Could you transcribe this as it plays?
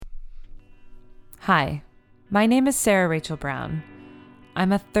Hi, my name is Sarah Rachel Brown.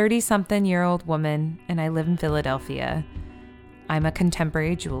 I'm a 30-something-year-old woman and I live in Philadelphia. I'm a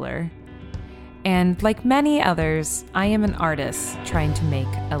contemporary jeweler. And like many others, I am an artist trying to make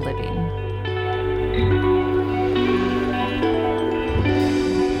a living.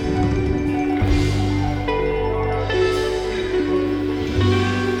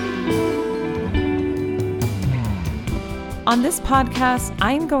 On this podcast,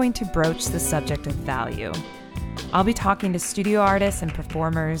 I'm going to broach the subject of value. I'll be talking to studio artists and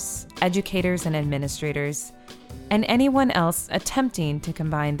performers, educators and administrators, and anyone else attempting to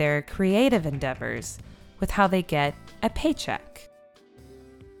combine their creative endeavors with how they get a paycheck.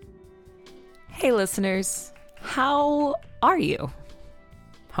 Hey listeners, how are you?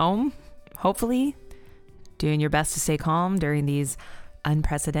 Home, hopefully? Doing your best to stay calm during these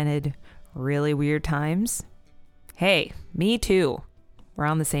unprecedented, really weird times? Hey, me too. We're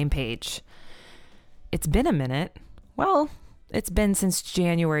on the same page. It's been a minute. Well, it's been since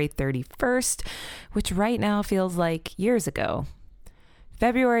January 31st, which right now feels like years ago.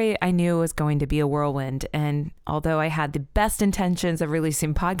 February, I knew was going to be a whirlwind, and although I had the best intentions of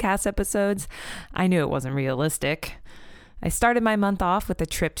releasing podcast episodes, I knew it wasn't realistic. I started my month off with a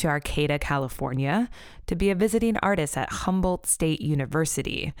trip to Arcata, California, to be a visiting artist at Humboldt State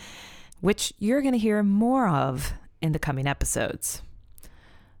University, which you're going to hear more of in the coming episodes.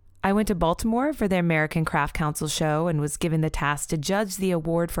 I went to Baltimore for the American Craft Council show and was given the task to judge the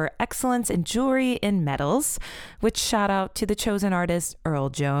award for excellence in jewelry and metals, which shout out to the chosen artist, Earl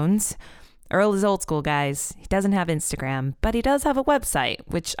Jones. Earl is old school, guys. He doesn't have Instagram, but he does have a website,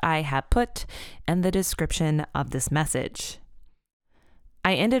 which I have put in the description of this message.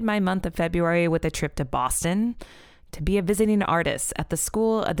 I ended my month of February with a trip to Boston to be a visiting artist at the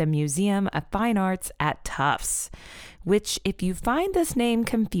School of the Museum of Fine Arts at Tufts, which, if you find this name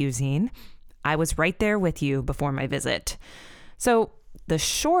confusing, I was right there with you before my visit. So the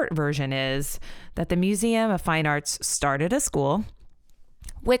short version is that the Museum of Fine Arts started a school,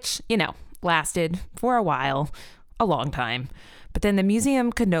 which, lasted for a while, a long time. But then the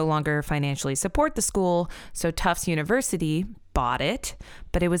museum could no longer financially support the school, so Tufts University bought it,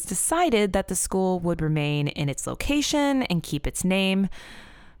 but it was decided that the school would remain in its location and keep its name.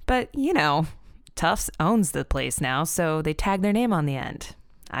 But, Tufts owns the place now, so they tagged their name on the end.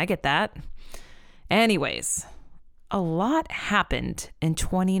 I get that. Anyways, a lot happened in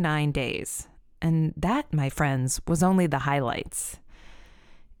 29 days, and that, my friends, was only the highlights.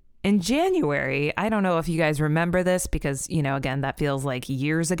 In January, I don't know if you guys remember this because, again, that feels like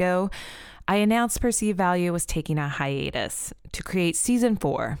years ago, I announced Perceived Value was taking a hiatus to create season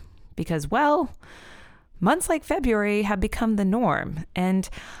 4 because, months like February have become the norm, and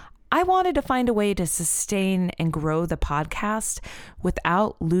I wanted to find a way to sustain and grow the podcast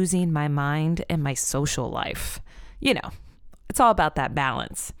without losing my mind and my social life. It's all about that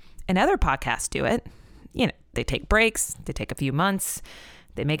balance. And other podcasts do it. They take breaks, they take a few months,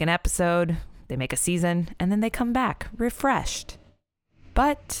 they make an episode, they make a season, and then they come back refreshed.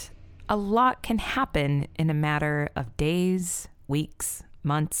 But a lot can happen in a matter of days, weeks,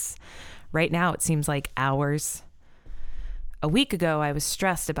 months. Right now, it seems like hours. A week ago, I was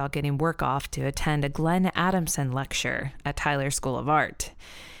stressed about getting work off to attend a Glenn Adamson lecture at Tyler School of Art.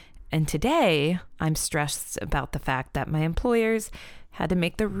 And today, I'm stressed about the fact that my employers had to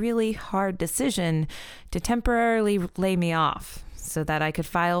make the really hard decision to temporarily lay me off so that I could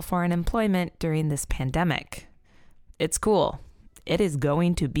file for unemployment during this pandemic. It's cool. It is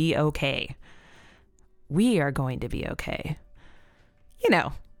going to be okay. We are going to be okay.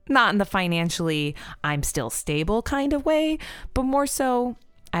 Not in the financially I'm still stable kind of way, but more so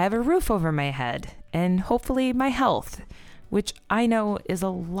I have a roof over my head and hopefully my health, which I know is a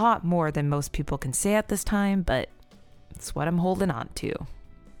lot more than most people can say at this time, but it's what I'm holding on to.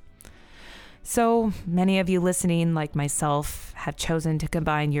 So many of you listening, like myself, have chosen to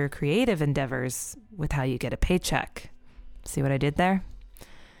combine your creative endeavors with how you get a paycheck. See what I did there?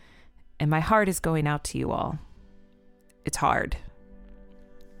 And my heart is going out to you all. It's hard.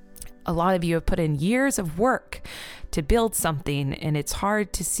 A lot of you have put in years of work to build something, and it's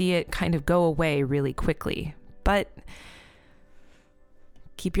hard to see it kind of go away really quickly. But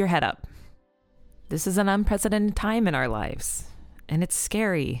keep your head up. This is an unprecedented time in our lives, and it's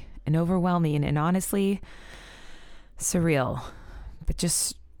scary and overwhelming and honestly surreal. But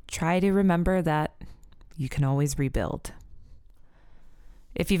just try to remember that you can always rebuild.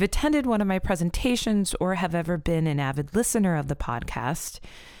 If you've attended one of my presentations or have ever been an avid listener of the podcast,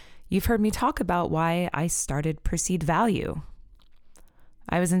 you've heard me talk about why I started Perceived Value.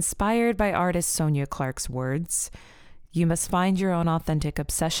 I was inspired by artist Sonia Clark's words, "You must find your own authentic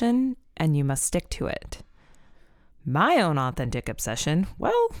obsession and you must stick to it. My own authentic obsession,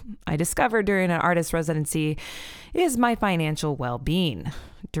 well, I discovered during an artist residency, is my financial well-being,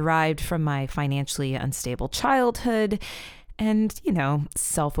 derived from my financially unstable childhood and,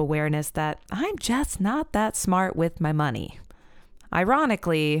 self-awareness that I'm just not that smart with my money.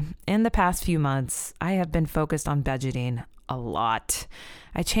 Ironically, in the past few months, I have been focused on budgeting a lot.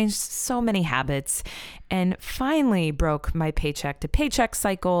 I changed so many habits and finally broke my paycheck to paycheck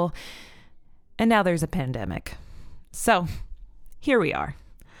cycle, and now there's a pandemic. So, here we are.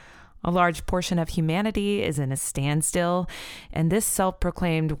 A large portion of humanity is in a standstill, and this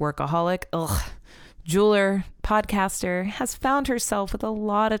self-proclaimed workaholic, jeweler, podcaster has found herself with a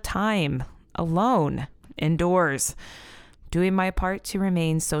lot of time, alone, indoors, doing my part to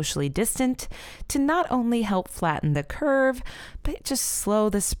remain socially distant, to not only help flatten the curve, but just slow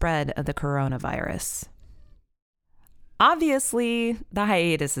the spread of the coronavirus. Obviously, the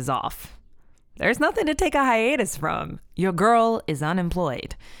hiatus is off. There's nothing to take a hiatus from. Your girl is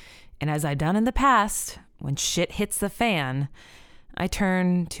unemployed. And as I've done in the past, when shit hits the fan, I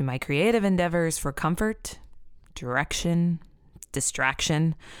turn to my creative endeavors for comfort, direction,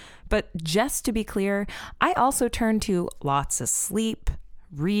 distraction. But just to be clear, I also turn to lots of sleep,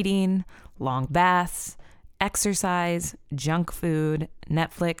 reading, long baths, exercise, junk food,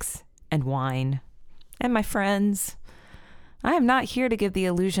 Netflix, and wine. And my friends. I am not here to give the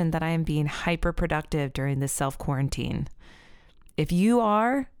illusion that I am being hyper-productive during this self-quarantine. If you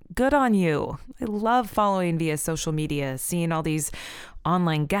are, good on you. I love following via social media, seeing all these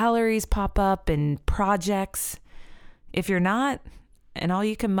online galleries pop up and projects. If you're not, and all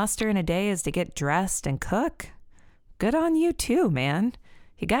you can muster in a day is to get dressed and cook, good on you too, man.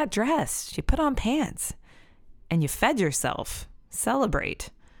 You got dressed, you put on pants, and you fed yourself. Celebrate.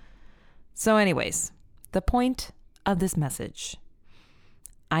 So anyways, the point of this message.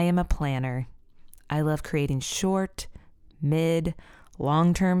 I am a planner. I love creating short, mid,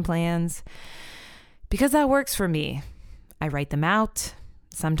 long-term plans because that works for me. I write them out,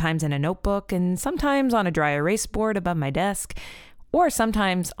 sometimes in a notebook and sometimes on a dry erase board above my desk, or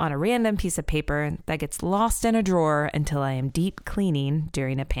sometimes on a random piece of paper that gets lost in a drawer until I am deep cleaning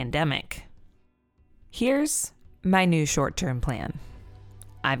during a pandemic. Here's my new short-term plan.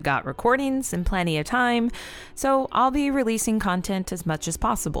 I've got recordings and plenty of time, so I'll be releasing content as much as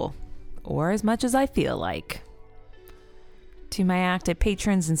possible, or as much as I feel like. To my active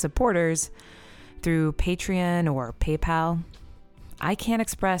patrons and supporters through Patreon or PayPal, I can't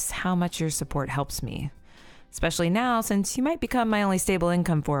express how much your support helps me, especially now since you might become my only stable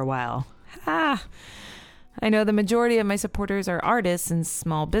income for a while. I know the majority of my supporters are artists and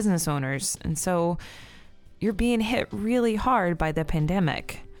small business owners, and so you're being hit really hard by the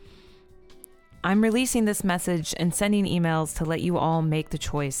pandemic. I'm releasing this message and sending emails to let you all make the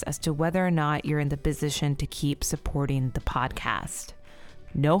choice as to whether or not you're in the position to keep supporting the podcast.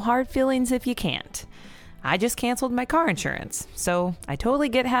 No hard feelings if you can't. I just canceled my car insurance, so I totally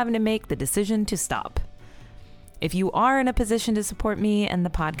get having to make the decision to stop. If you are in a position to support me and the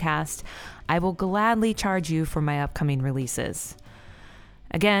podcast, I will gladly charge you for my upcoming releases.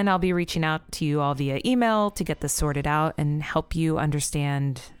 Again, I'll be reaching out to you all via email to get this sorted out and help you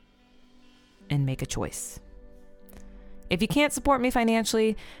understand and make a choice. If you can't support me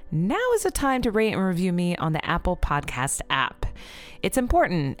financially, now is the time to rate and review me on the Apple Podcast app. It's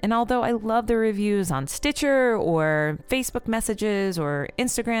important, and although I love the reviews on Stitcher or Facebook messages or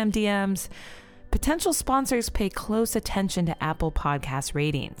Instagram DMs, potential sponsors pay close attention to Apple Podcast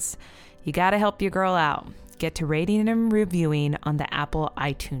ratings. You gotta help your girl out. Get to rating and reviewing on the Apple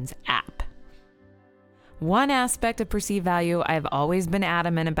iTunes app. One aspect of perceived value I've always been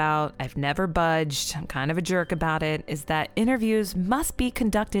adamant about, I've never budged, I'm kind of a jerk about it, is that interviews must be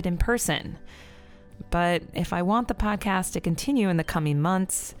conducted in person. But if I want the podcast to continue in the coming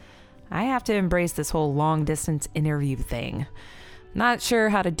months, I have to embrace this whole long distance interview thing. Not sure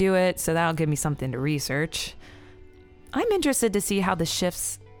how to do it, so that'll give me something to research. I'm interested to see how this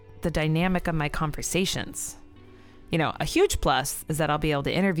shifts the dynamic of my conversations. A huge plus is that I'll be able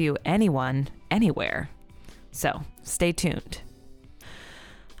to interview anyone, anywhere. So stay tuned.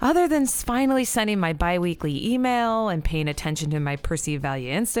 Other than finally sending my bi-weekly email and paying attention to my perceived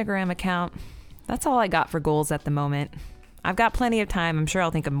value Instagram account, that's all I got for goals at the moment. I've got plenty of time. I'm sure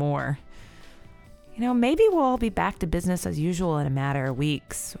I'll think of more. Maybe we'll all be back to business as usual in a matter of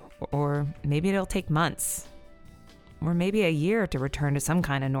weeks, or maybe it'll take months, or maybe a year to return to some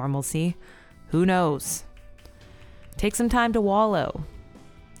kind of normalcy. Who knows? Take some time to wallow.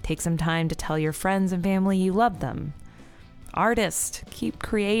 Take some time to tell your friends and family you love them. Artists, keep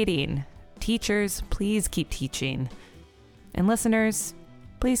creating. Teachers, please keep teaching. And listeners,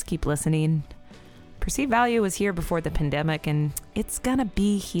 Please keep listening. Perceived value was here before the pandemic, and it's gonna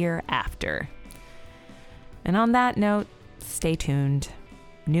be here after. And on that note, stay tuned.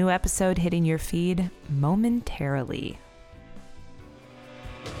 New episode hitting your feed momentarily.